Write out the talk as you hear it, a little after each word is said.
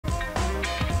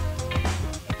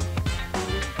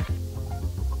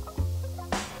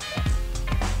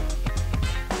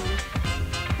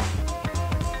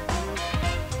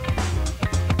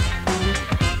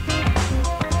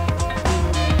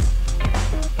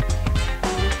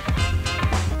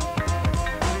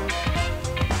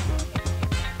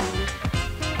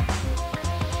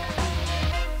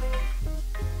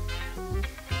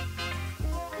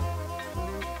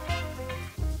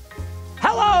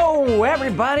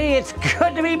everybody. It's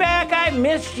good to be back. I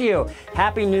missed you.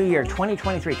 Happy New Year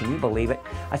 2023. Can you believe it?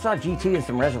 I saw GT and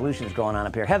some resolutions going on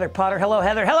up here. Heather Potter. Hello,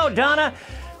 Heather. Hello, Donna.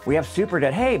 We have Super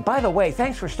Dead. Hey, by the way,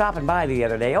 thanks for stopping by the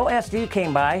other day. OSD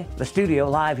came by the studio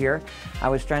live here. I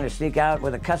was trying to sneak out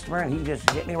with a customer, and he just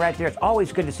hit me right there. It's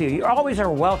always good to see you. You always are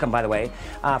welcome, by the way,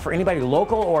 for anybody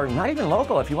local or not even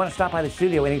local. If you want to stop by the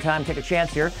studio anytime, take a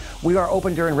chance here. We are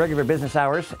open during regular business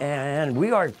hours, and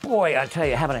we are, boy, I tell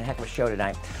you, having a heck of a show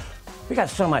tonight. We got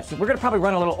so much. We're going to probably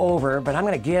run a little over, but I'm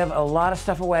going to give a lot of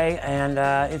stuff away, and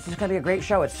it's just going to be a great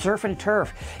show. It's Surf and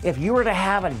Turf. If you were to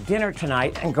have a dinner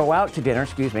tonight and go out to dinner,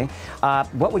 excuse me,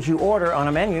 what would you order on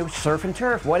a menu? Surf and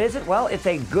Turf. What is it? Well, it's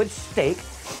a good steak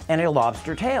and a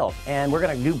lobster tail, and we're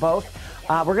going to do both.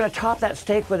 We're going to top that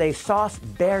steak with a sauce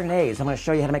béarnaise. I'm going to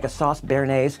show you how to make a sauce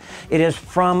béarnaise. It is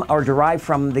from or derived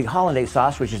from the hollandaise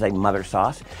sauce, which is a mother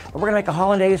sauce. But we're going to make a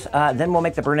hollandaise, then we'll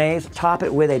make the béarnaise, top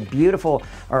it with a beautiful,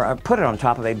 or put it on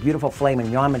top of a beautiful filet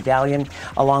mignon medallion,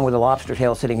 along with a lobster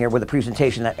tail sitting here with a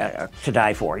presentation that to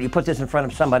die for. You put this in front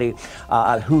of somebody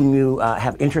who you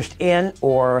have interest in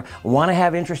or want to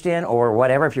have interest in or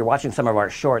whatever. If you're watching some of our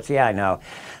shorts, yeah, I know.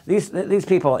 These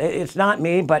people, it's not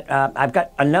me, but I've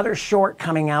got another short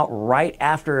coming out right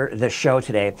after the show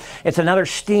today. It's another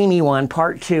steamy one,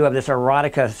 part 2 of this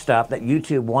erotica stuff that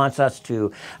YouTube wants us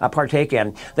to partake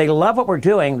in. They love what we're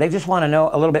doing. They just want to know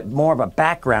a little bit more of a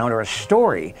background or a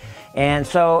story. And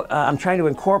so I'm trying to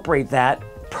incorporate that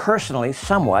personally,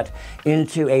 somewhat,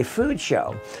 into a food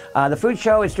show. The food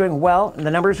show is doing well. The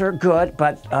numbers are good,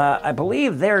 but I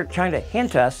believe they're trying to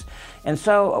hint us, and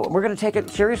so we're going to take it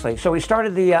seriously. So we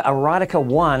started the Erotica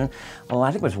 1, well,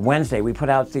 I think it was Wednesday. We put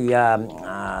out the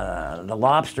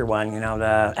lobster one, you know,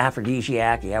 the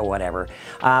aphrodisiac, yeah, whatever.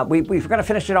 We're going to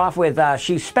finish it off with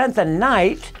She Spent the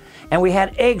Night, and we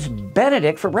had Eggs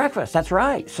Benedict for breakfast. That's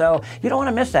right. So you don't want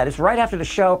to miss that. It's right after the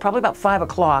show, probably about 5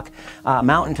 o'clock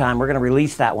Mountain Time. We're going to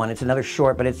release that one. It's another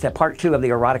short, but it's part 2 of the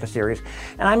erotica series.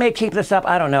 And I may keep this up.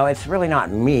 I don't know. It's really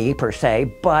not me per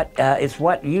se, but it's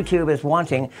what YouTube is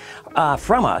wanting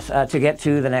from us to get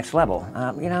to the next level.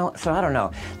 You know, so I don't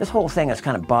know. This whole thing is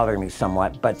kind of bothering me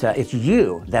somewhat, but it's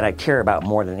you that I care about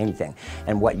more than anything,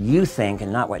 and what you think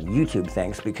and not what YouTube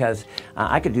thinks, because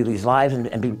I could do these lives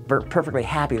and be perfectly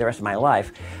happy the rest of my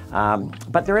life.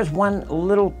 But there is one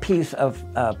little piece of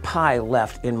pie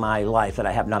left in my life that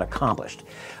I have not accomplished.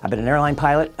 I've been an airline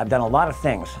pilot. I've done a lot of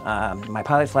things. My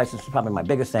pilot's license is probably my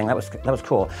biggest thing. That was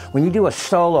cool. When you do a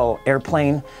solo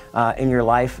airplane in your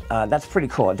life, that's pretty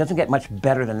cool. It doesn't get much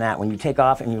better than that. When you take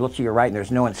off and you look to your right and there's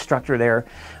no instructor there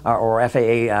or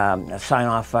FAA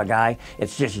sign-off guy,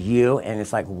 it's just you, and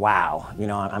it's like, wow, you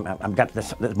know, I've got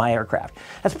this my aircraft.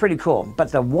 That's pretty cool.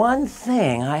 But the one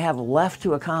thing I have left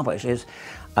to accomplish is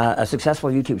a successful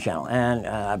YouTube channel, and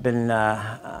I've been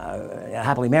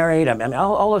happily married. I mean,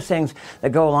 all those things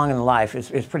that go along in life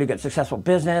is pretty good. Successful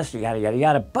business, yada, yada,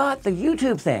 yada. But the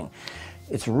YouTube thing,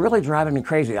 it's really driving me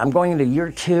crazy. I'm going into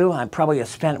year 2. I probably have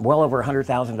spent well over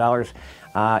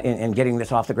 $100,000 in getting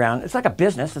this off the ground. It's like a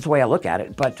business. That's the way I look at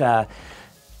it, but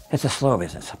it's a slow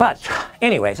business. But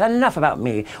anyways, enough about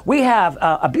me. We have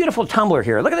a beautiful tumbler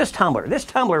here. Look at this tumbler. This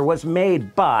tumbler was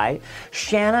made by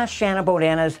Shanna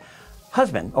Bodana's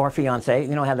husband or fiance.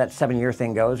 You know how that 7-year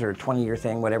thing goes, or 20-year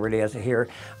thing, whatever it is here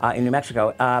in New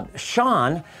Mexico.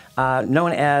 Sean,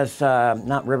 known as,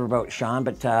 not Riverboat Sean,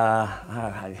 but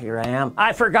here I am.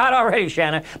 I forgot already,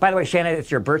 Shanna. By the way, Shanna,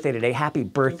 it's your birthday today. Happy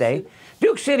birthday.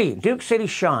 Duke City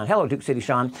Sean. Hello, Duke City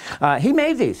Sean. He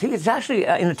made these. He is actually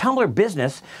in the tumbler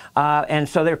business, and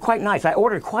so they're quite nice. I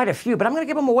ordered quite a few, but I'm going to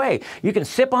give them away. You can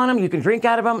sip on them. You can drink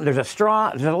out of them. There's a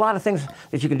straw. There's a lot of things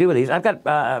that you can do with these. I've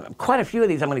got quite a few of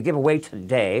these I'm going to give away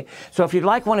today. So if you'd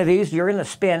like one of these, you're in the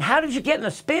spin. How did you get in the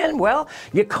spin? Well,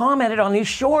 you commented on these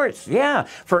shorts. Yeah.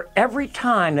 For every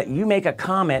time that you make a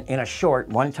comment in a short,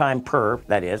 one time per,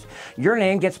 that is, your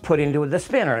name gets put into the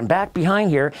spinner. And back behind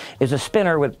here is a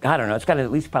spinner with, I don't know, it's got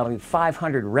at least probably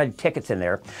 500 red tickets in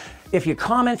there. If you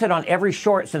commented on every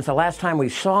short since the last time we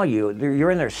saw you, you're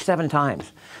in there 7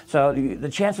 times. So the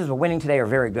chances of winning today are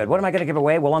very good. What am I going to give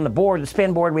away? Well, on the board, the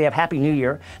spin board, we have Happy New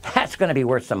Year. That's going to be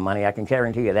worth some money, I can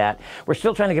guarantee you that. We're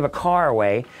still trying to give a car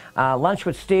away. Lunch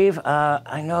with Steve,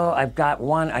 I know I've got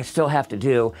one I still have to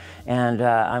do, and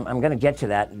I'm going to get to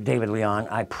that, David Leon.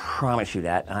 I promise you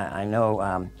that. I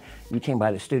know you came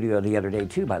by the studio the other day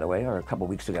too, by the way, or a couple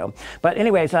weeks ago. But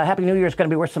anyways, Happy New Year is going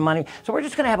to be worth some money. So we're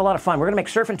just going to have a lot of fun. We're going to make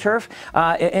Surf and Turf.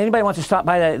 Anybody wants to stop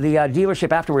by the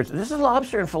dealership afterwards, this is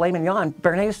lobster and filet mignon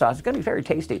béarnaise sauce. It's going to be very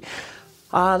tasty.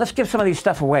 Let's give some of these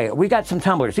stuff away. We got some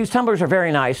tumblers. These tumblers are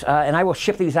very nice, and I will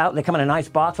ship these out. They come in a nice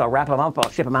box. I'll wrap them up. I'll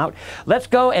ship them out. Let's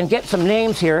go and get some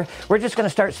names here. We're just going to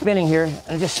start spinning here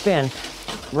and just spin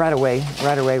right away,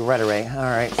 right away, right away. All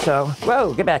right, so,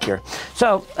 whoa, get back here.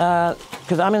 So,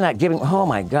 because I'm in that giving, oh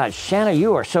my God, Shanna,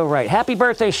 you are so right. Happy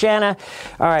birthday, Shanna.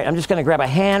 All right, I'm just going to grab a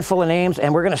handful of names,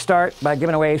 and we're going to start by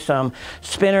giving away some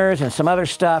spinners and some other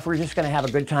stuff. We're just going to have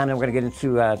a good time, and we're going to get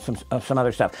into some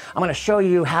other stuff. I'm going to show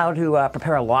you how to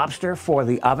prepare a lobster for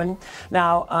the oven.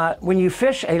 Now, when you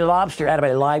fish a lobster out of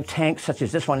a live tank, such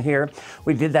as this one here,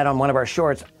 we did that on one of our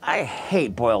shorts. I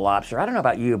hate boiled lobster. I don't know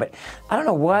about you, but I don't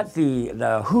know what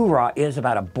the hoorah is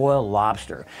about a boiled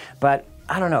lobster. But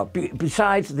I don't know,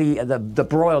 besides the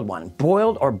broiled one.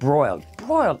 Boiled or broiled?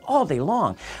 Broiled all day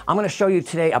long. I'm going to show you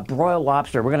today a broiled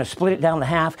lobster. We're going to split it down to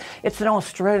half. It's an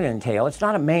Australian tail. It's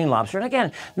not a Maine lobster. And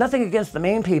again, nothing against the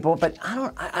Maine people, but I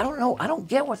don't know. I don't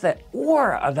get what the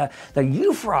aura of the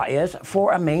euphoria is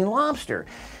for a Maine lobster.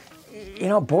 You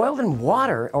know, boiled in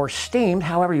water or steamed,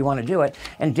 however you want to do it,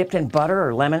 and dipped in butter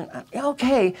or lemon,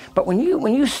 okay. But when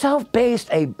you self-baste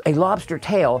a lobster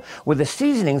tail with the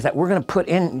seasonings that we're going to put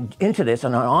into this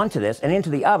and onto this and into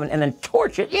the oven and then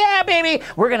torch it, yeah, baby,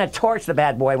 we're going to torch the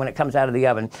bad boy when it comes out of the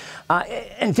oven,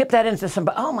 and dip that into some,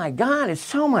 oh my God, it's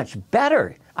so much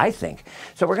better, I think.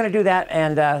 So we're going to do that,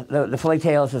 and the filet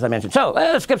tails, as I mentioned. So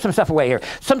let's give some stuff away here.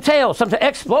 Some tails,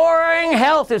 Exploring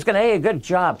Health is going to, hey, good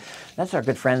job. That's our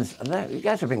good friends. You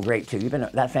guys have been great, too. You've been,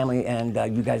 that family and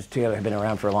you guys together have been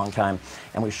around for a long time,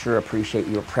 and we sure appreciate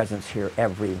your presence here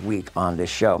every week on this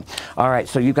show. All right,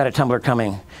 so you've got a tumbler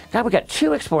coming. God, we got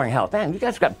 2 Exploring Health. Man, you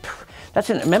guys got...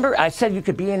 remember I said you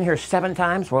could be in here 7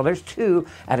 times? Well, there's 2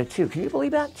 out of 2. Can you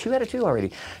believe that? 2 out of 2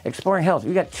 already. Exploring Health.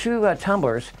 You got 2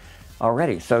 tumblers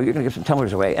already, so you're going to give some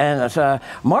tumblers away. And that's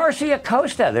Marcy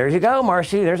Acosta. There you go,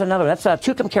 Marcy. There's another one. That's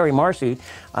Tucumcari Marcy,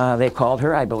 they called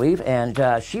her, I believe,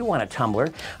 and she won a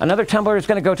tumbler. Another tumbler is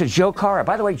going to go to Joe Cara.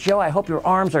 By the way, Joe, I hope your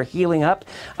arms are healing up.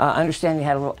 I understand you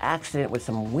had a little accident with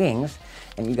some wings,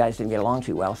 and you guys didn't get along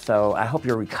too well, so I hope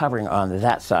you're recovering on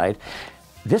that side.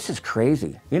 This is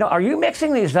crazy. You know, are you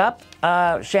mixing these up,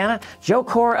 Shanna? Joe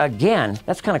Core again.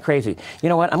 That's kind of crazy. You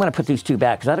know what? I'm going to put these 2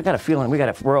 back because I've got a feeling we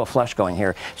got a royal flush going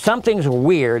here. Something's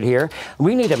weird here.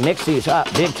 We need to mix these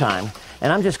up big time.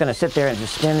 And I'm just going to sit there and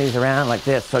just spin these around like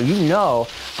this. So you know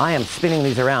I am spinning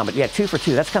these around. But yeah, 2 for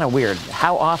 2. That's kind of weird.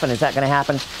 How often is that going to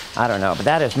happen? I don't know. But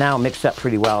that is now mixed up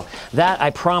pretty well. That, I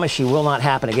promise you, will not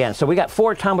happen again. So we got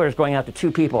 4 tumblers going out to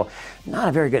 2 people. Not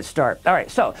a very good start. All right,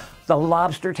 so the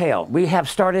lobster tail. We have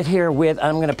started here with,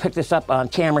 I'm going to pick this up on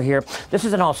camera here. This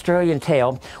is an Australian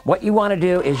tail. What you want to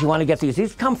do is you want to get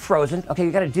these come frozen. Okay,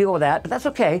 you got to deal with that, but that's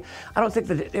okay. I don't think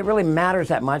that it really matters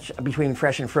that much between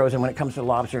fresh and frozen when it comes to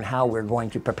lobster and how we're going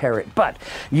to prepare it. But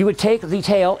you would take the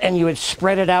tail and you would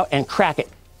spread it out and crack it.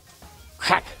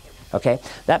 Crack. Okay,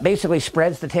 that basically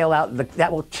spreads the tail out.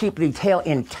 That will keep the tail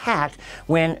intact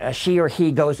when she or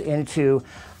he goes into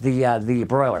the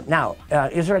broiler. Now,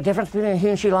 is there a difference between a he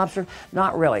and she lobster?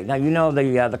 Not really. Now, you know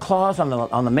the claws on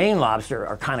the Maine lobster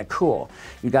are kind of cool.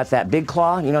 You got that big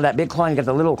claw. You know that big claw, and you got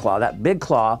the little claw. That big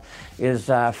claw is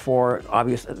for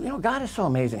obvious. You know, God is so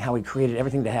amazing how He created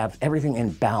everything to have everything in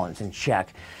balance, in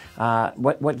check.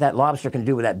 What that lobster can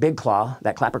do with that big claw,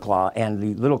 that clapper claw, and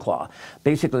the little claw.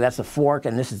 Basically, that's the fork,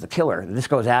 and this is the killer. This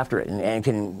goes after it and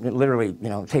can literally, you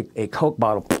know, take a Coke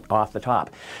bottle off the top.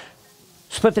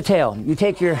 Split the tail. You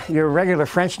take your regular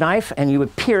French knife, and you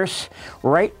would pierce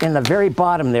right in the very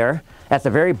bottom there, at the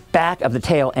very back of the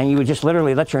tail, and you would just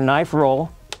literally let your knife roll.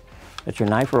 Let your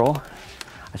knife roll.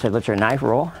 I said, let your knife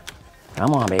roll.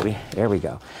 Come on, baby. There we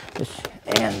go.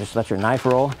 Just let your knife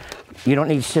roll. You don't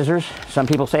need scissors. Some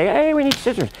people say, hey, we need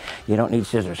scissors. You don't need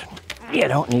scissors. You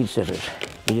don't need scissors.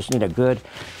 You just need a good,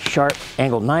 sharp,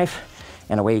 angled knife,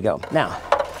 and away you go. Now,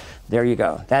 there you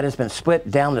go. That has been split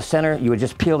down the center. You would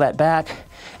just peel that back,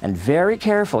 and very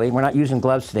carefully, we're not using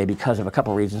gloves today because of a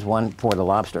couple reasons. One, for the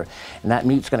lobster, and that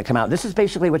meat's going to come out. This is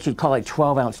basically what you'd call a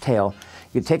 12-ounce tail.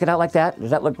 You take it out like that.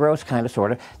 Does that look gross? Kind of,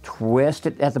 sort of. Twist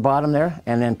it at the bottom there,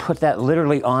 and then put that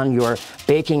literally on your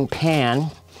baking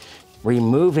pan,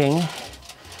 removing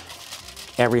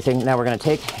everything. Now we're going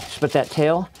to split that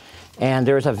tail, and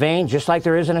there's a vein just like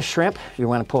there is in a shrimp. You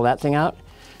want to pull that thing out.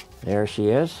 There she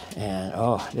is, and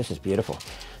oh, this is beautiful.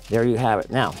 There you have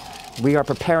it. Now, we are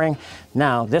preparing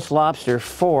now this lobster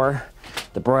for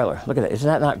the broiler. Look at that. Isn't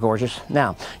that not gorgeous?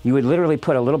 Now, you would literally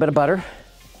put a little bit of butter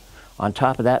on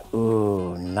top of that.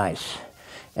 Ooh, nice.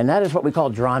 And that is what we call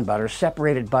drawn butter,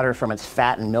 separated butter from its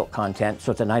fat and milk content.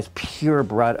 So it's a nice pure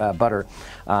butter.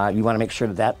 You want to make sure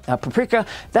that paprika,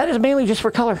 that is mainly just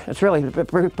for color. It's really,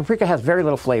 paprika has very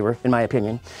little flavor, in my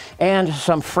opinion. And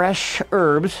some fresh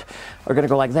herbs are going to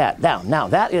go like that. Now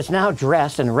that is now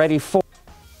dressed and ready for.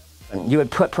 You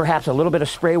would put perhaps a little bit of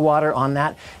spray water on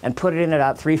that and put it in at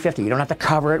about 350. You don't have to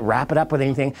cover it, wrap it up with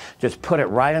anything. Just put it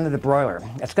right under the broiler.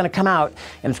 It's going to come out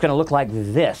and it's going to look like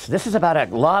this. This is about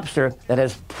a lobster that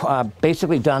has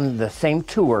basically done the same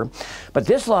tour, but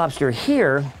this lobster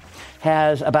here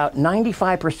has about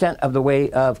 95% of the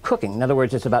way of cooking. In other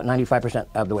words, it's about 95%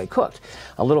 of the way cooked.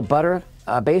 A little butter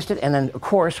basted, and then of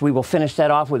course we will finish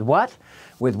that off with what?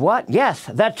 With what? Yes,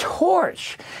 the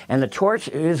torch. And the torch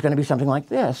is going to be something like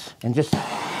this. And just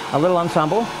a little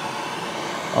ensemble.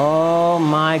 Oh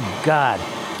my God.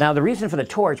 Now the reason for the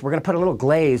torch, we're going to put a little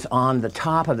glaze on the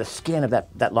top of the skin of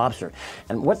that lobster.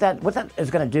 And what that is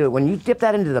going to do, when you dip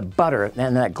that into the butter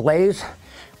and that glaze,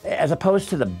 as opposed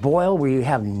to the boil where you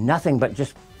have nothing but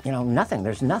just, you know, nothing.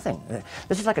 There's nothing.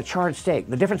 This is like a charred steak.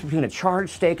 The difference between a charred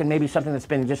steak and maybe something that's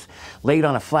been just laid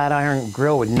on a flat iron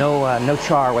grill with no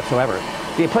char whatsoever.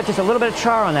 So you put just a little bit of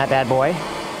char on that bad boy.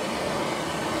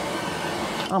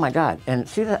 Oh my God. And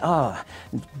see that? Oh,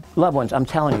 loved ones, I'm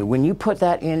telling you, when you put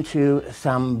that into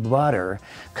some butter,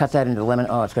 cut that into lemon,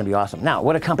 oh, it's going to be awesome. Now,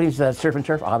 what accompanies the surf and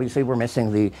turf? Obviously, we're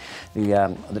missing the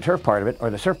turf part of it, or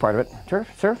the surf part of it.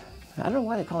 Surf? I don't know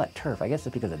why they call that turf. I guess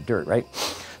it's because of dirt, right?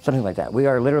 Something like that. We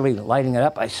are literally lighting it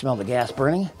up. I smell the gas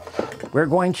burning. We're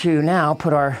going to now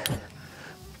put our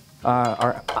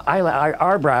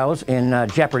eyebrows in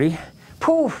jeopardy.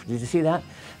 Poof! Did you see that?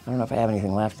 I don't know if I have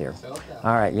anything left there.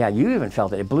 All right, yeah, you even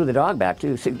felt it. It blew the dog back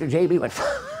too. See, JB went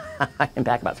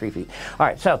back about 3 feet. All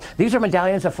right, so these are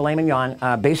medallions of filet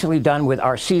mignon, basically done with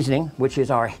our seasoning, which is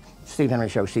our Steve Henry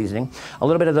Show seasoning. A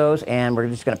little bit of those, and we're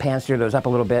just going to pan sear those up a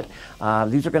little bit.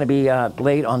 These are going to be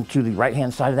laid onto the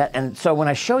right-hand side of that. And so when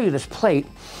I show you this plate,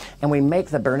 and we make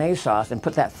the béarnaise sauce and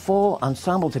put that full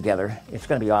ensemble together, it's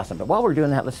going to be awesome. But while we're doing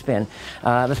that, let's spin.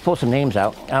 Let's pull some names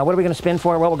out. What are we going to spin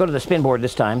for? Well, we'll go to the spin board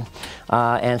this time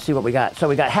and see what we got. So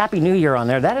we got Happy New Year on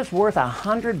there. That is worth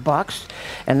 $100,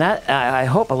 and that I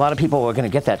hope a lot of people are going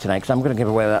to get that tonight because I'm going to give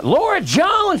away that. Laura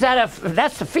Jones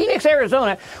that's Phoenix,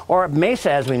 Arizona, or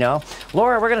Mesa, as we know.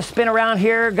 Laura, we're going to spin around.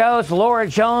 Here goes Laura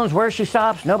Jones. Where she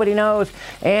stops, nobody knows.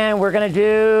 And we're going to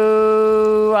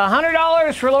do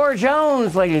 $100 for Laura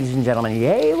Jones, ladies and gentlemen.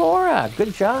 Yay, Laura.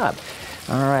 Good job.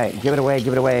 All right, give it away,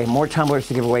 give it away. More tumblers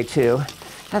to give away, too.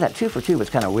 Now, that 2 for 2 was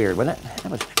kind of weird, wasn't it?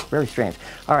 That was very strange.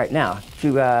 All right, now,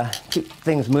 to keep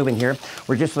things moving here,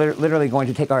 we're just literally going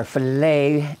to take our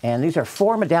filet, and these are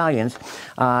 4 medallions.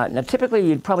 Now, typically,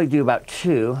 you'd probably do about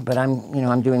 2, but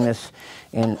I'm doing this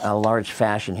in a large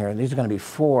fashion here. These are going to be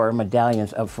 4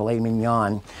 medallions of filet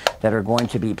mignon that are going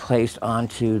to be placed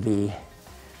onto the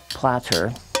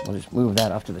platter. We'll just move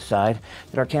that off to the side.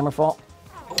 Did our camera fall?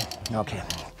 Okay.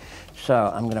 So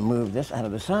I'm going to move this out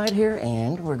of the side here,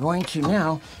 and we're going to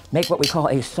now make what we call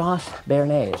a sauce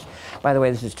béarnaise. By the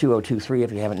way, this is 2023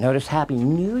 if you haven't noticed. Happy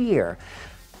New Year.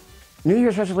 New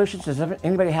Year's resolutions, does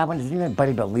anybody have one? Does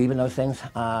anybody believe in those things?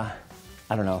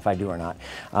 I don't know if I do or not.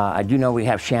 I do know we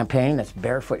have champagne. That's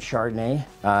Barefoot Chardonnay,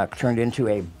 turned into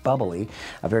a bubbly,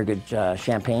 a very good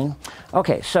champagne.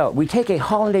 Okay, so we take a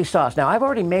hollandaise sauce. Now, I've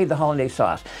already made the hollandaise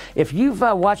sauce. If you've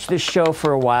watched this show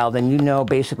for a while, then you know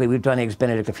basically we've done Eggs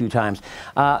Benedict a few times.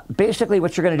 Basically,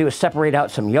 what you're going to do is separate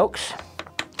out some yolks.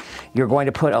 You're going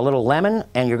to put a little lemon,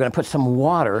 and you're going to put some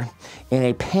water in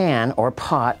a pan or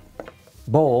pot,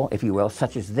 bowl, if you will,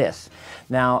 such as this.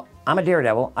 Now, I'm a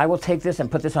daredevil. I will take this and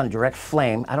put this on direct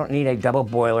flame. I don't need a double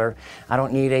boiler. I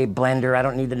don't need a blender. I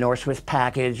don't need the North Swiss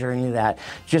package or any of that.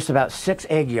 Just about 6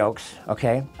 egg yolks,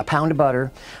 okay, a pound of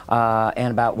butter,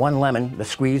 and about 1 lemon, the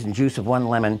squeeze and juice of 1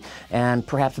 lemon, and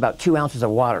perhaps about 2 ounces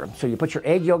of water. So you put your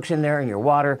egg yolks in there and your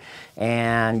water,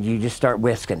 and you just start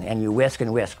whisking, and you whisk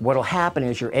and whisk. What'll happen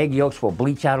is your egg yolks will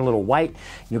bleach out a little white.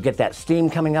 You'll get that steam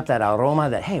coming up, that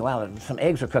aroma that, hey, wow, some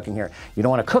eggs are cooking here. You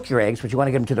don't want to cook your eggs, but you want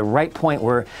to get them to the right point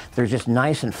where they're just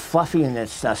nice and fluffy and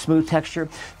it's smooth texture.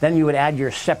 Then you would add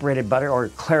your separated butter, or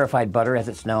clarified butter as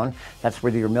it's known. That's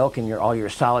where your milk and all your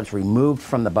solids removed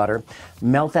from the butter.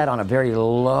 Melt that on a very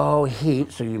low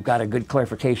heat so you've got a good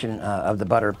clarification of the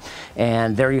butter.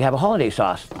 And there you have a hollandaise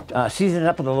sauce. Season it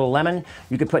up with a little lemon.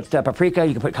 You could put paprika,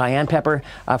 you could put cayenne pepper.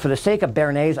 For the sake of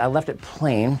béarnaise, I left it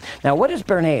plain. Now, what is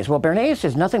béarnaise? Well, béarnaise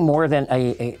is nothing more than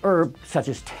a herb such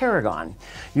as tarragon.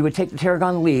 You would take the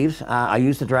tarragon leaves, I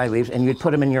use the dry leaves, and you'd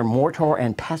put them in your mortar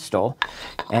and pestle,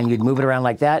 and you'd move it around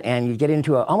like that, and you'd get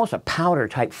into almost a powder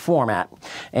type format.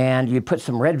 And you'd put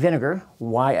some red vinegar,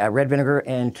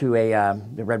 into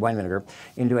the red wine vinegar,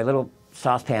 into a little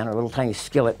saucepan or a little tiny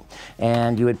skillet,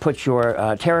 and you would put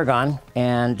your tarragon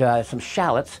and some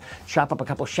shallots, chop up a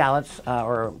couple shallots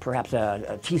or perhaps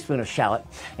a teaspoon of shallot,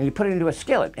 and you put it into a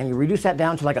skillet and you reduce that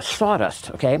down to like a sawdust,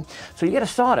 okay? So you get a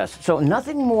sawdust. So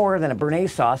nothing more than a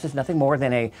béarnaise sauce is nothing more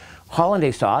than a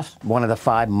hollandaise sauce, one of the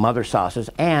 5 mother sauces,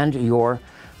 and your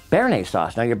béarnaise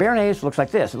sauce. Now your béarnaise looks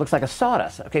like this. It looks like a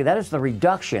sawdust. Okay, that is the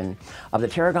reduction of the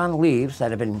tarragon leaves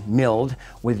that have been milled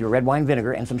with your red wine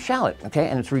vinegar and some shallot. Okay,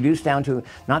 and it's reduced down to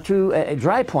not to a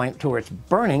dry point to where it's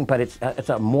burning, but it's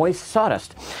a moist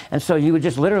sawdust. And so you would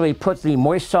just literally put the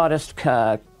moist sawdust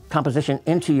composition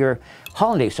into your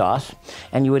hollandaise sauce,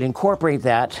 and you would incorporate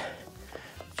that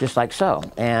just like so.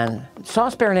 And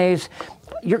sauce béarnaise,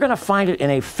 you're going to find it in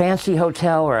a fancy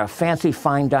hotel or a fancy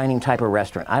fine dining type of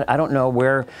restaurant. I don't know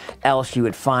where else you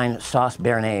would find sauce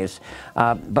béarnaise.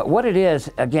 But what it is,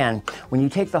 again, when you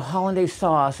take the hollandaise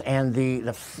sauce and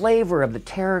the flavor of the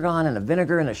tarragon and the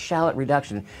vinegar and the shallot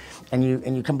reduction, and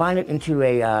you combine it into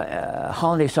a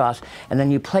hollandaise sauce, and then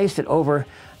you place it over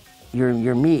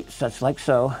your meat, such like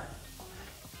so,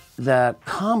 the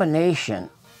combination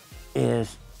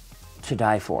is to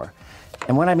die for.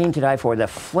 And what I mean to die for, the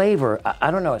flavor, I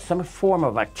don't know, it's some form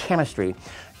of a chemistry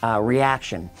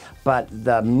reaction, but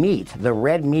the meat, the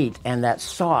red meat and that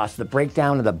sauce, the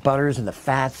breakdown of the butters and the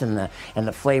fats and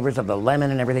the flavors of the lemon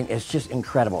and everything is just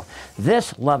incredible.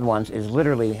 This, loved ones, is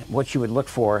literally what you would look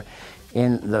for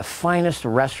in the finest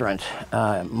restaurant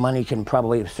money can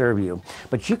probably serve you.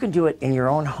 But you can do it in your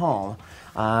own home.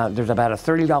 There's about a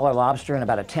 $30 lobster and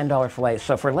about a $10 fillet.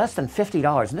 So for less than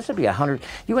 $50, and this would be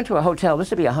you went to a hotel, this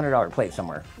would be a $100 plate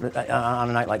somewhere on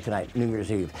a night like tonight, New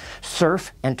Year's Eve.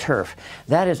 Surf and turf.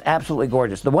 That is absolutely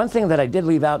gorgeous. The one thing that I did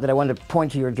leave out that I wanted to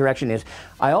point to your direction is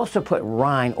I also put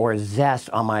rind or zest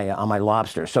on my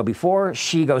lobster. So before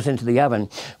she goes into the oven,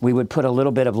 we would put a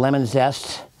little bit of lemon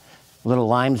zest, a little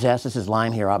lime zest. This is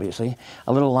lime here, obviously.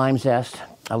 A little lime zest,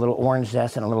 a little orange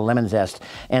zest, and a little lemon zest.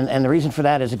 And the reason for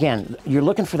that is, again, you're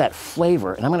looking for that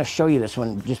flavor. And I'm going to show you this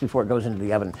one just before it goes into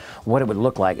the oven, what it would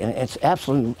look like. And it's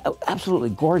absolutely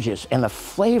gorgeous. And the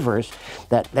flavors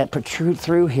that protrude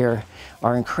through here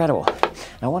are incredible.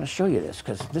 And I want to show you this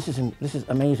because this is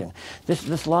amazing.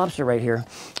 This lobster right here,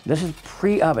 this is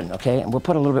pre-oven, okay? And we'll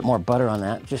put a little bit more butter on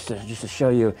that just to show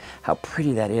you how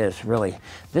pretty that is, really.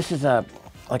 This is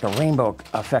like a rainbow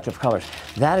effect of colors.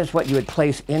 That is what you would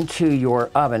place into your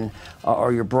oven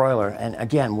or your broiler. And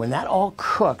again, when that all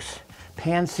cooks,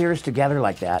 pan-sears together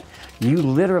like that, you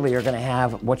literally are going to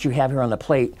have what you have here on the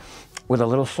plate with a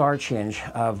little sarge hinge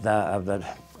of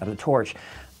the torch.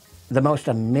 The most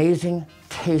amazing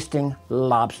tasting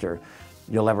lobster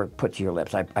you'll ever put to your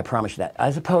lips. I promise you that.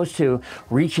 As opposed to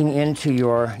reaching into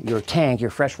your tank, your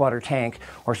freshwater tank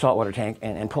or saltwater tank,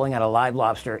 and pulling out a live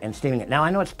lobster and steaming it. Now, I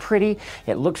know it's pretty,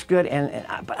 it looks good,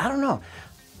 but I don't know.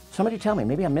 Somebody tell me,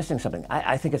 maybe I'm missing something.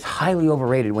 I think it's highly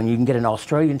overrated when you can get an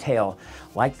Australian tail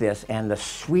like this, and the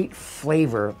sweet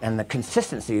flavor and the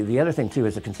consistency. The other thing too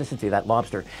is the consistency of that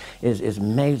lobster is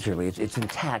majorly, it's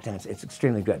intact, and it's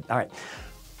extremely good. All right.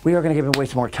 We are going to give away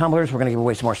some more tumblers. We're going to give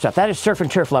away some more stuff. That is Surf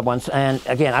and Turf, loved ones. And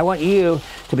again, I want you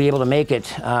to be able to make it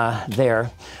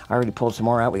there. I already pulled some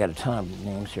more out. We got a ton of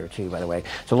names here too, by the way.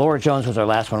 So Laura Jones was our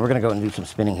last one. We're going to go and do some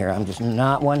spinning here. I'm just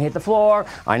not one hit the floor.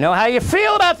 I know how you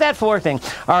feel about that floor thing.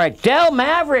 All right, Del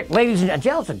Maverick, ladies and gentlemen.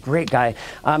 Del's a great guy.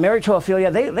 Married to Ophelia.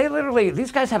 They literally,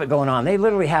 these guys have it going on. They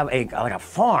literally have like a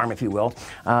farm, if you will,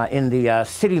 in the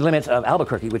city limits of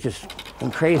Albuquerque, which is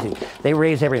crazy. They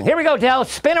raise everything. Here we go, Del.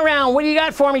 Spin around. What do you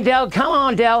got for me, Del? Come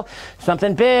on, Del.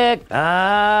 Something big.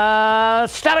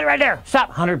 Stop it right there.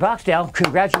 Stop. $100, Del.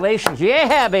 Congratulations.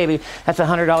 Yeah, baby. That's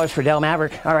 $100 for Del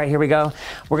Maverick. All right, here we go.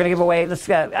 We're going to give away,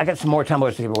 I got some more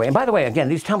tumblers to give away. And by the way, again,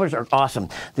 these tumblers are awesome.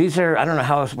 These are, I don't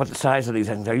know what the size of these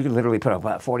things are. You can literally put a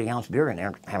 40-ounce beer in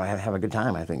there and have a good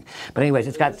time, I think. But anyways,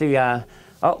 it's got the,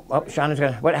 Sean is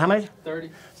going to, how many?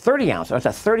 30 ounce. Oh, it's a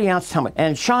 30-ounce tumbler.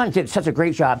 And Sean did such a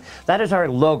great job. That is our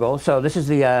logo. So this is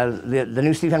the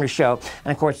new Steve Henry Show.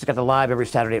 And of course, it's got the live every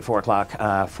Saturday at 4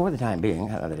 o'clock for the time being.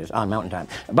 That is on Mountain Time.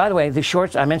 By the way, the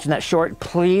shorts, I mentioned that short.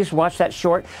 Please watch that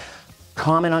short.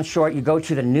 comment on short. You go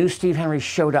to the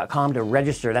newstevehenryshow.com to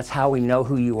register. That's how we know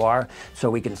who you are,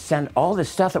 so we can send all this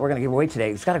stuff that we're going to give away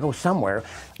today. It's got to go somewhere.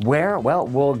 Where? Well,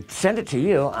 we'll send it to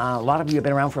you. A lot of you have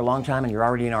been around for a long time and you're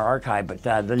already in our archive, but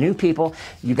the new people,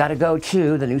 you got to go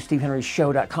to the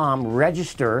newstevehenryshow.com,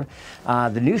 register.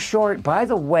 The new short, by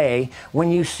the way,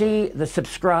 when you see the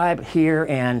subscribe here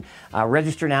and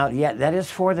register now, yeah, that is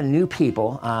for the new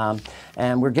people.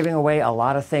 And we're giving away a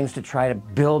lot of things to try to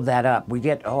build that up. We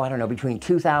get, I don't know, between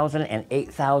 2,000 and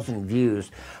 8,000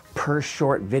 views per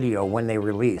short video when they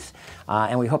release.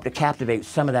 And we hope to captivate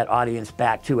some of that audience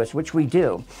back to us, which we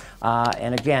do.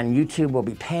 And again, YouTube will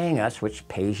be paying us, which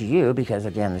pays you, because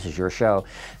again, this is your show.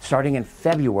 Starting in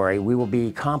February, we will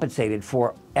be compensated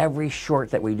for every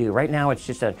short that we do. Right now, it's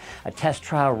just a test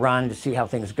trial run to see how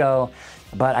things go.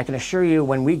 But I can assure you,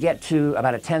 when we get to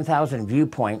about a 10,000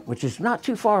 viewpoint, which is not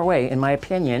too far away, in my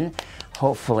opinion,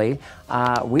 hopefully,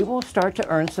 we will start to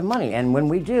earn some money. And when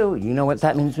we do, you know what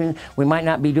that means? We might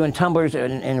not be doing tumblers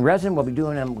in resin, we'll be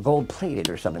doing them gold-plated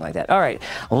or something like that. All right,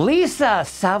 Lisa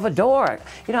Salvador.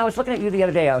 You know, I was looking at you the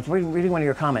other day. I was reading one of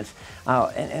your comments.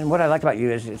 And what I like about you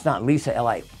is it's not Lisa,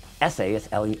 L-I-S-A, it's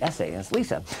L-E-S-A, and it's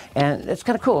Lisa. And it's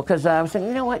kind of cool, because I was thinking,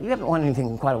 you know what, you haven't won anything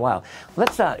in quite a while.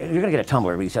 Let's, you're going to get a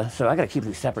tumbler, Lisa, so I got to keep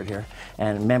these separate here.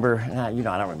 And remember, you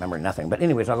know, I don't remember nothing. But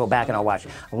anyways, I'll go back and I'll watch.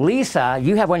 Lisa,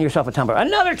 you have won yourself a tumbler.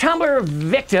 Another tumbler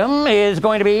victim is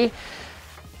going to be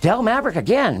Del Maverick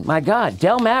again. My God,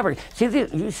 Del Maverick. See,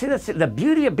 you see the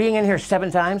beauty of being in here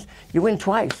 7 times? You win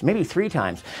twice, maybe 3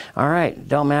 times. All right,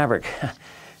 Del Maverick.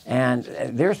 And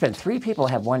there's been 3 people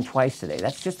have won twice today.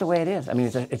 That's just the way it is. I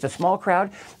mean, it's a small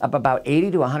crowd of about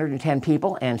 80 to 110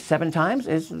 people, and 7 times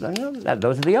is, you know,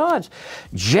 those are the odds.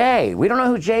 Jay, we don't know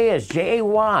who Jay is.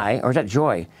 J-A-Y, or is that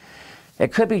Joy?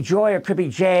 It could be Joy or it could be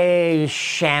Jay,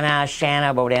 Shanna,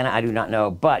 Bodana, I do not know.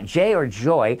 But Jay or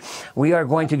Joy, we are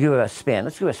going to do a spin.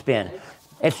 Let's do a spin.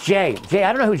 It's Jay. Jay,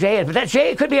 I don't know who Jay is, but that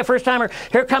Jay could be a first timer.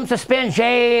 Here comes the spin.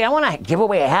 Jay, I want to give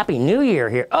away a Happy New Year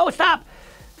here. Oh, stop.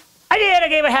 I did. I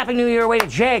gave a Happy New Year away to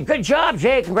Jay. Good job,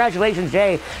 Jay. Congratulations,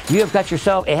 Jay. You have got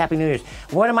yourself a Happy New Year's.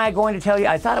 What am I going to tell you?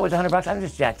 I thought it was $100. I'm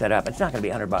just jacked that up. It's not going to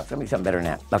be $100. It's going to be something better than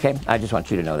that. Okay? I just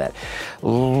want you to know that.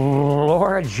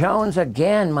 Laura Jones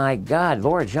again. My God,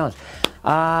 Laura Jones.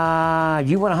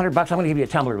 You won $100. I'm going to give you a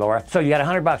tumbler, Laura. So you got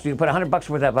 $100. You can put $100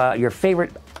 worth of your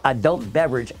favorite adult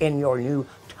beverage in your new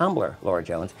tumbler, Laura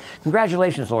Jones.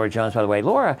 Congratulations, Laura Jones, by the way.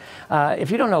 Laura,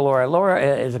 if you don't know Laura, Laura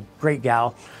is a great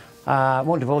gal. I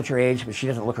won't divulge her age, but she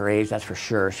doesn't look her age, that's for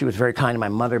sure. She was very kind to my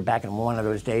mother back in one of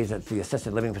those days at the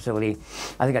assisted living facility.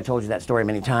 I think I told you that story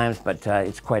many times, but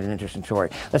it's quite an interesting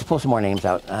story. Let's pull some more names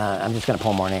out. I'm just going to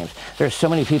pull more names. There's so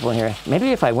many people in here.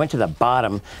 Maybe if I went to the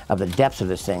bottom of the depths of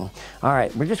this thing. All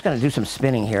right, we're just going to do some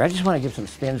spinning here. I just want to give some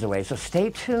spins away, so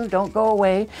stay tuned. Don't go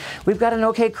away. We've got an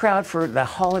okay crowd for the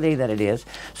holiday that it is.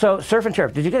 So, Surf and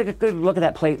Turf, did you get a good look at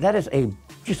that plate? That is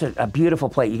just a beautiful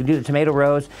plate. You can do the tomato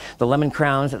rose, the lemon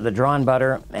crowns, the drawn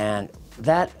butter, and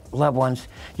that, loved ones,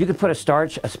 you could put a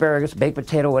starch, asparagus, baked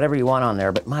potato, whatever you want on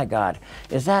there, but my God,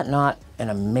 is that not an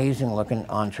amazing looking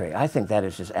entree? I think that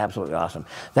is just absolutely awesome.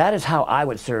 That is how I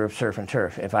would serve Surf and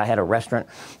Turf. If I had a restaurant,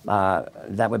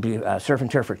 that would be Surf and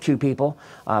Turf for 2 people,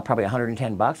 probably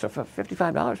 $110, or for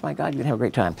 $55, my God, you'd have a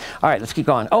great time. All right, let's keep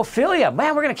going. Ophelia,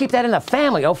 man, we're gonna keep that in the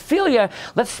family. Ophelia,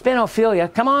 let's spin Ophelia.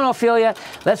 Come on, Ophelia,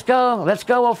 let's go,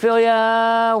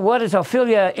 Ophelia. What is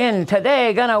Ophelia in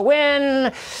today gonna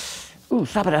win? Ooh,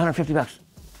 stop it at $150.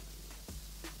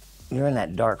 You're in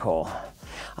that dark hole.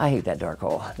 I hate that dark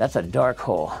hole. That's a dark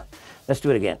hole. Let's do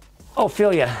it again.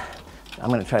 Ophelia. I'm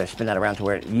going to try to spin that around to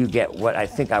where you get what I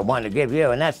think I wanted to give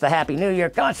you, and that's the Happy New Year.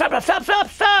 Come on,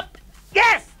 stop.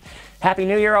 Yes! Happy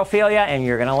New Year, Ophelia, and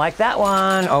you're going to like that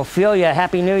one. Ophelia,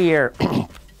 Happy New Year.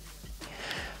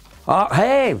 Oh,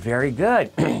 hey, very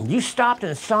good. You stopped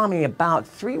and saw me about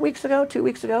 2 weeks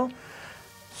ago.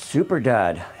 Super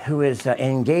Dud, who is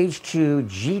engaged to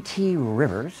GT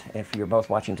Rivers, if you're both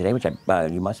watching today, which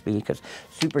you must be, because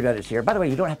Super Dud is here. By the way,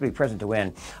 you don't have to be present to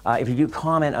win. If you do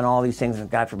comment on all these things, and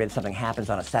God forbid something happens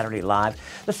on a Saturday Live,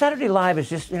 the Saturday Live is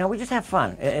just, you know, we just have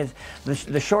fun.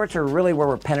 The shorts are really where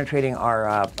we're penetrating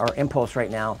our impulse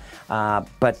right now.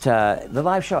 But the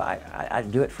live show, I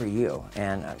do it for you,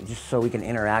 and just so we can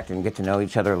interact and get to know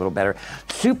each other a little better.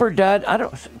 Super Dud,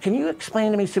 can you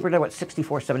explain to me, Super Dud, what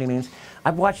 6470 means?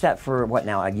 I've watched that for, what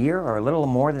now, a year or a little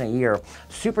more than a year.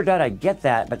 Super Dud, I get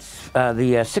that, but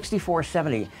the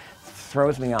 6470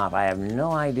 throws me off. I have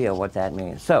no idea what that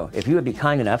means. So, if you would be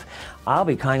kind enough, I'll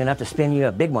be kind enough to spin you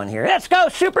a big one here. Let's go,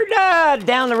 Super Dud!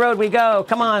 Down the road we go.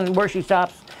 Come on, where she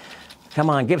stops. Come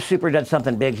on, give Super Dud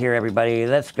something big here, everybody.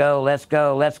 Let's go, let's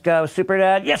go, let's go, Super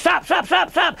Dud. Yeah, stop, stop, stop,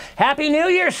 stop. Happy New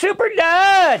Year, Super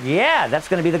Dud. Yeah, that's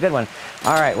going to be the good one.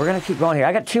 All right, we're going to keep going here.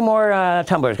 I got 2 more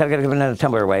tumblers. Got to give another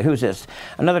tumbler away. Who's this?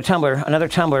 Another tumbler, another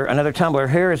tumbler, another tumbler.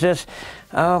 Here is this.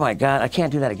 Oh, my God. I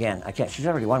can't do that again. I can't. She's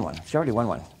already won one. She's already won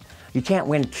one. You can't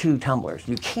win 2 tumblers.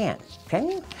 You can't. Can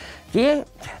you? Yeah,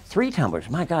 3 tumblers.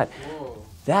 My God. Whoa.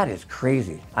 That is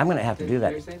crazy. I'm going to have to do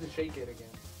that. They're saying to shake it again.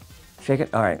 Shake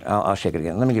it? All right, I'll shake it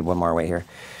again. Let me give one more away here.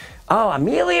 Oh,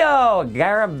 Emilio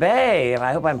Garibay.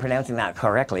 I hope I'm pronouncing that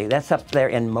correctly. That's up there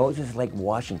in Moses Lake,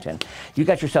 Washington. You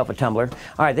got yourself a tumbler.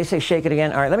 All right, they say shake it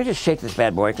again. All right, let me just shake this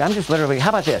bad boy. I'm just literally, how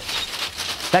about this?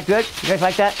 Is that good? You guys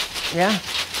like that? Yeah?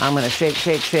 I'm going to shake,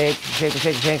 shake, shake, shake,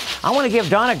 shake, shake. I want to give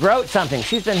Donna Grote something.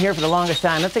 She's been here for the longest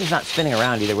time. That thing's not spinning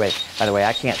around either way. By the way,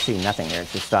 I can't see nothing here.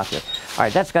 It's just stopped here. All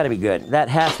right, that's got to be good. That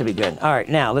has to be good. All right,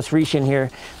 now let's reach in here.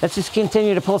 Let's just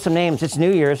continue to pull some names. It's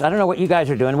New Year's. I don't know what you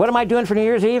guys are doing. What am I doing for New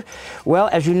Year's Eve? Well,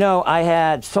 as you know, I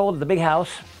had sold the big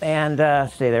house and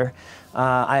stay there.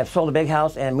 I have sold a big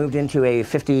house and moved into a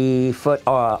 50-foot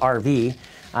RV.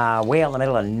 Way out in the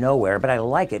middle of nowhere, but I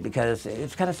like it because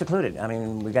it's kind of secluded. I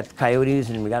mean, we got coyotes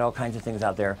and we got all kinds of things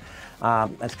out there.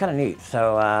 It's kind of neat.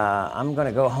 So I'm going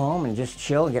to go home and just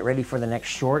chill and get ready for the next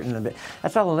short. And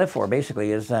that's all I live for,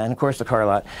 basically, is, and of course, the car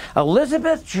lot.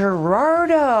 Elizabeth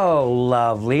Gerardo,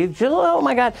 lovely. Oh,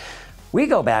 my God. We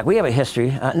go back. We have a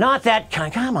history. Not that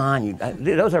kind. Come on.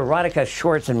 Those erotica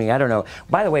shorts in me. I don't know.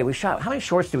 By the way, we shot. How many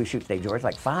shorts did we shoot today, George?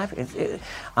 Like 5?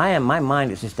 My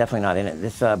mind is just definitely not in it.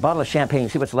 This bottle of champagne, you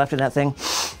see what's left in that thing?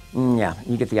 Yeah,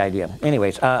 you get the idea.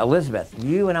 Anyways, Elizabeth,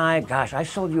 you and I, gosh, I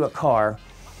sold you a car.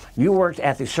 You worked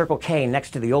at the Circle K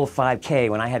next to the old 5K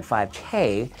when I had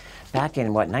 5K back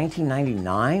in, what,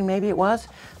 1999 maybe it was?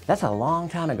 That's a long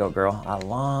time ago, girl. A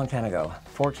long time ago.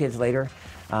 4 kids later.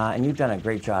 And you've done a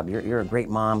great job. You're a great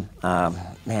mom.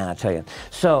 Man, I tell you.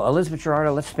 So, Elizabeth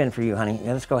Gerardo, let's spin for you, honey.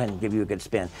 Yeah, let's go ahead and give you a good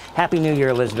spin. Happy New Year,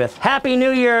 Elizabeth. Happy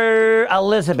New Year,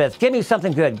 Elizabeth. Give me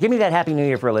something good. Give me that Happy New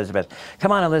Year for Elizabeth.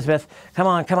 Come on, Elizabeth. Come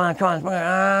on, come on, come on.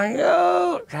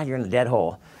 God, you're in the dead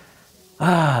hole.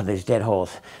 Ah, these dead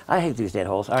holes. I hate these dead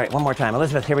holes. All right, one more time.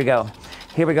 Elizabeth, here we go.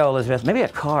 Here we go, Elizabeth. Maybe a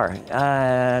car.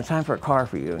 Time for a car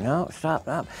for you. No, stop.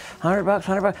 $100,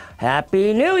 $100.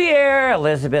 Happy New Year,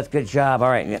 Elizabeth. Good job. All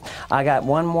right, I got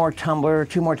 1 more tumbler,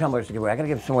 2 more tumblers to give away. I got to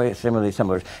give some of these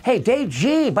tumblers. Hey, Dave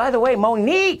G. By the way,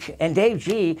 Monique and Dave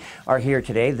G. are here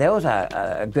today. Those are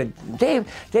a good.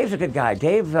 Dave's a good guy.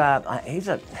 Dave, now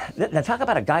talk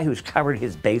about a guy who's covered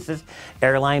his bases.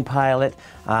 Airline pilot,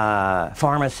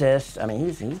 pharmacist. I mean,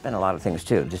 he's been a lot of things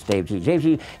too. Just Dave G. Dave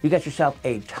G. You got yourself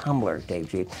a tumbler, Dave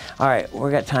G. All right,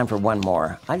 we got time for 1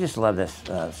 more. I just love this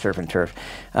surf and turf.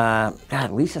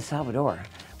 God, Lisa Salvador.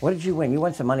 What did you win? You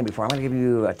won some money before. I'm going to give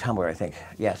you a tumbler, I think.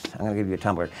 Yes, I'm going to give you a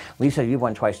tumbler. Lisa, you've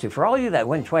won twice too. For all of you that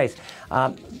win twice,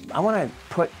 I want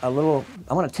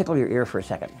to tickle your ear for a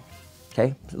second.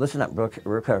 Okay? Listen up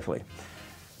real carefully.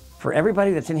 For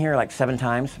everybody that's in here like 7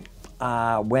 times,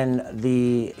 when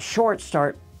the shorts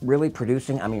start really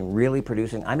producing, I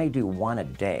may do 1 a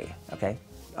day, okay?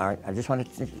 All right, I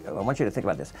want you to think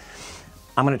about this.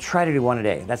 I'm going to try to do 1 a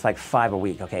day. That's like 5 a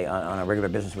week, okay, on a regular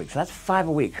business week. So that's 5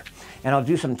 a week. And I'll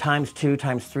do some ×2,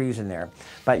 ×3s in there.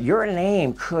 But your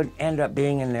name could end up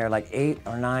being in there like 8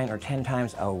 or 9 or 10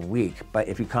 times a week, but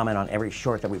if you comment on every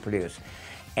short that we produce.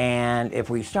 And if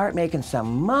we start making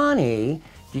some money,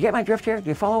 do you get my drift here? Do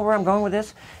you follow where I'm going with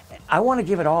this? I want to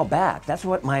give it all back. That's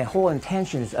what my whole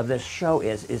intentions of this show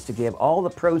is to give all the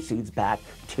proceeds back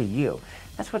to you.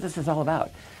 That's what this is all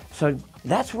about. So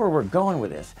that's where we're going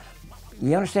with this.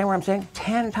 You understand what I'm saying?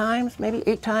 10 times, maybe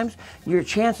 8 times, your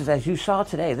chances, as you saw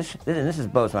today, this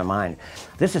blows my mind.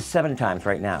 This is 7 times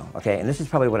right now, okay? And this is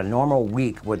probably what a normal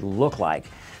week would look like.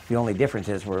 The only difference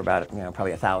is we're about,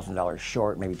 probably $1,000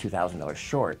 short, maybe $2,000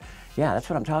 short. Yeah, that's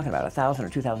what I'm talking about, $1,000 or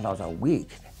 $2,000 a week.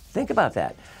 Think about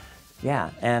that.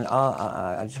 Yeah, and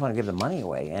I just want to give the money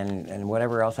away and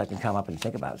whatever else I can come up and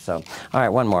think about. So, all right,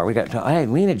 1 more. We got, hey,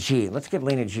 Lena G. Let's give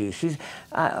Lena G.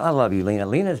 I love you, Lena.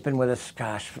 Lena's been with us,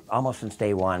 gosh, almost since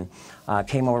day 1.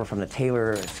 Came over from the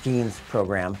Taylor Skeens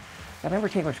program. I remember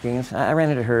Taylor Skeens. I ran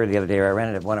into her the other day, or I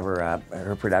ran into one of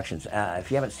her productions.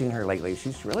 If you haven't seen her lately,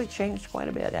 she's really changed quite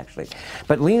a bit, actually.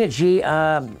 But Lena G,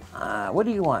 what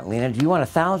do you want, Lena? Do you want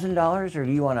 $1,000, or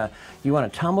do you want a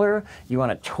tumbler? You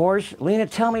want a torch? Lena,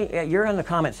 tell me. You're in the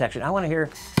comment section. I want to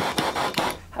hear.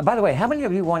 By the way, how many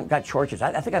of you got torches?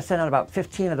 I think I sent out about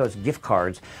 15 of those gift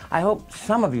cards. I hope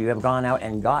some of you have gone out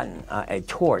and gotten a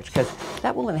torch, because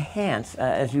that will enhance,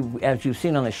 as you've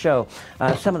seen on the show,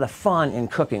 some of the fun in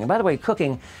cooking. And by the way,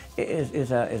 cooking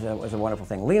is a wonderful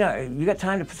thing. Lena, you got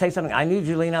time to say something? I need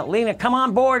you, Lena. Lena, come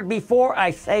on board before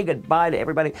I say goodbye to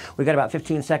everybody. We've got about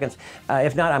 15 seconds.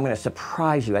 If not, I'm going to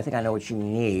surprise you. I think I know what you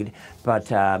need, but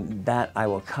that I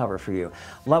will cover for you.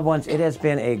 Loved ones, it has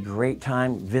been a great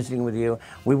time visiting with you.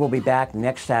 We will be back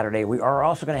next Saturday. We are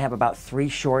also going to have about 3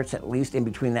 shorts at least in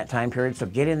between that time period, so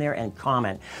get in there and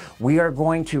comment. We are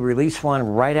going to release one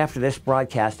right after this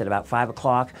broadcast at about 5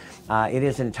 o'clock. It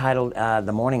is entitled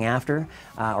The Morning After,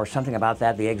 or something about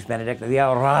that, the Eggs Benedict, the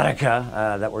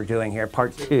erotica that we're doing here,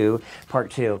 part two.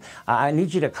 I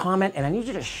need you to comment, and I need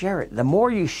you to share it. The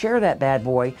more you share that bad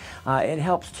boy, it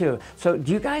helps too. So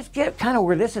do you guys get kind of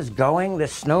where this is going,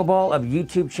 this snowball of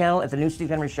YouTube channel at the New Steve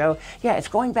Henry Show? Yeah, it's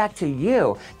going back to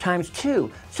you,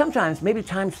 ×2, sometimes maybe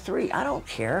 ×3. I don't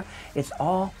care. It's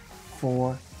all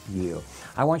for you.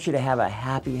 I want you to have a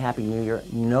happy, happy New Year.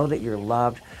 Know that you're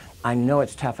loved. I know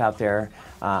it's tough out there.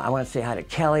 I want to say hi to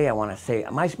Kelly. I want to say,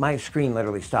 my screen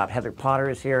literally stopped. Heather Potter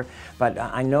is here, but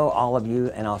I know all of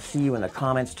you, and I'll see you in the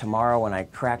comments tomorrow when I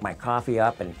crack my coffee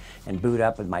up and boot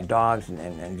up with my dogs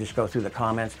and just go through the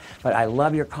comments. But I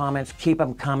love your comments. Keep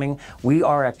them coming. We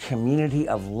are a community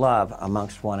of love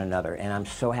amongst one another, and I'm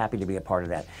so happy to be a part of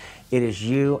that. It is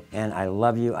you, and I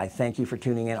love you. I thank you for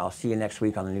tuning in. I'll see you next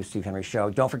week on the New Steve Henry Show.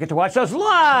 Don't forget to watch those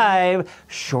live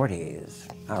shorties.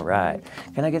 All right.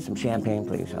 Can I get some champagne,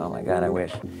 please? Oh, my God, I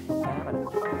wish.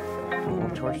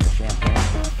 We'll torch the champagne.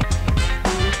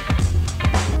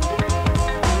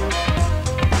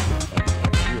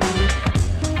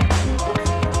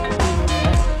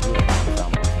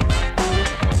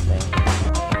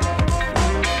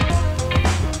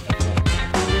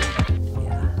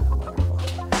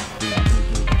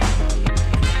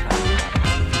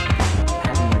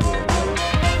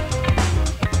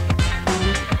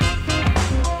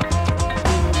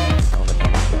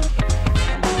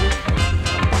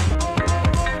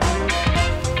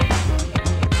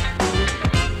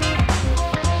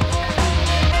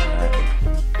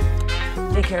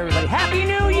 Take care, everybody. Happy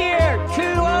New Year!